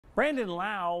Brandon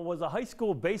Lowe was a high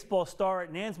school baseball star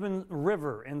at Nansemond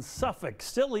River in Suffolk.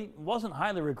 Still, he wasn't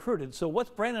highly recruited. So what's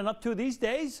Brandon up to these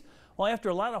days? Well, after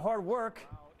a lot of hard work,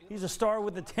 he's a star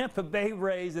with the Tampa Bay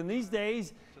Rays, and these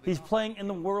days he's playing in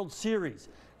the World Series.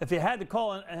 If you had to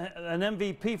call an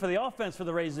MVP for the offense for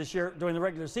the Rays this year during the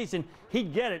regular season,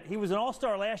 he'd get it. He was an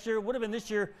all-star last year, would have been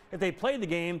this year if they played the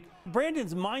game.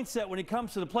 Brandon's mindset when he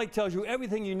comes to the plate tells you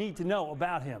everything you need to know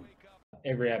about him.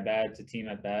 Every at-bat, it's a team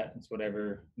at-bat. It's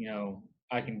whatever,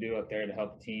 I can do up there to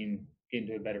help the team get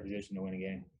into a better position to win a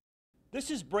game. This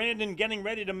is Brandon getting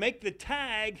ready to make the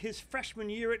tag his freshman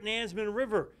year at Nansemond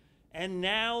River. And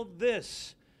now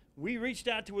this. We reached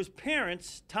out to his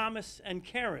parents, Thomas and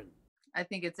Karen. I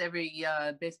think it's every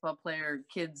baseball player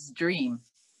kid's dream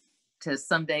to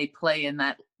someday play in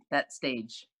that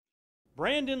stage.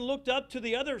 Brandon looked up to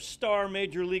the other star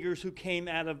major leaguers who came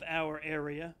out of our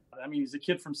area. I mean, he's a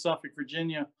kid from Suffolk,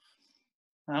 Virginia.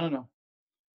 I don't know.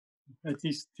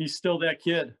 He's still that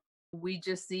kid. We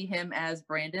just see him as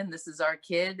Brandon. This is our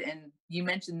kid. And you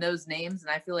mentioned those names,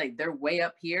 and I feel like they're way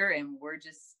up here and we're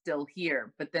just still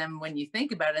here. But then when you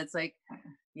think about it, it's like,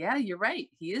 yeah, you're right.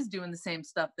 He is doing the same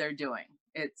stuff they're doing.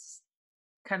 It's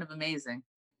kind of amazing.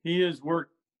 He has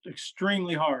worked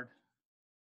extremely hard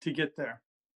to get there.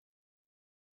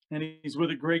 And he's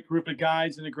with a great group of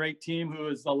guys and a great team who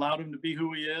has allowed him to be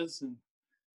who he is. And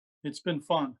it's been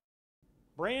fun.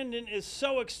 Brandon is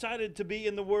so excited to be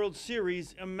in the World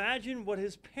Series. Imagine what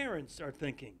his parents are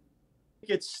thinking.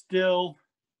 It's still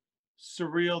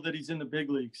surreal that he's in the big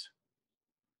leagues,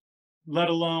 let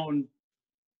alone,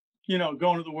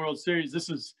 going to the World Series.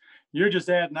 You're just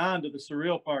adding on to the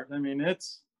surreal part. I mean,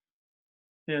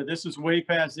 this is way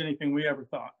past anything we ever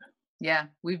thought. Yeah,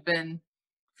 we've been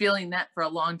feeling that for a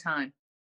long time.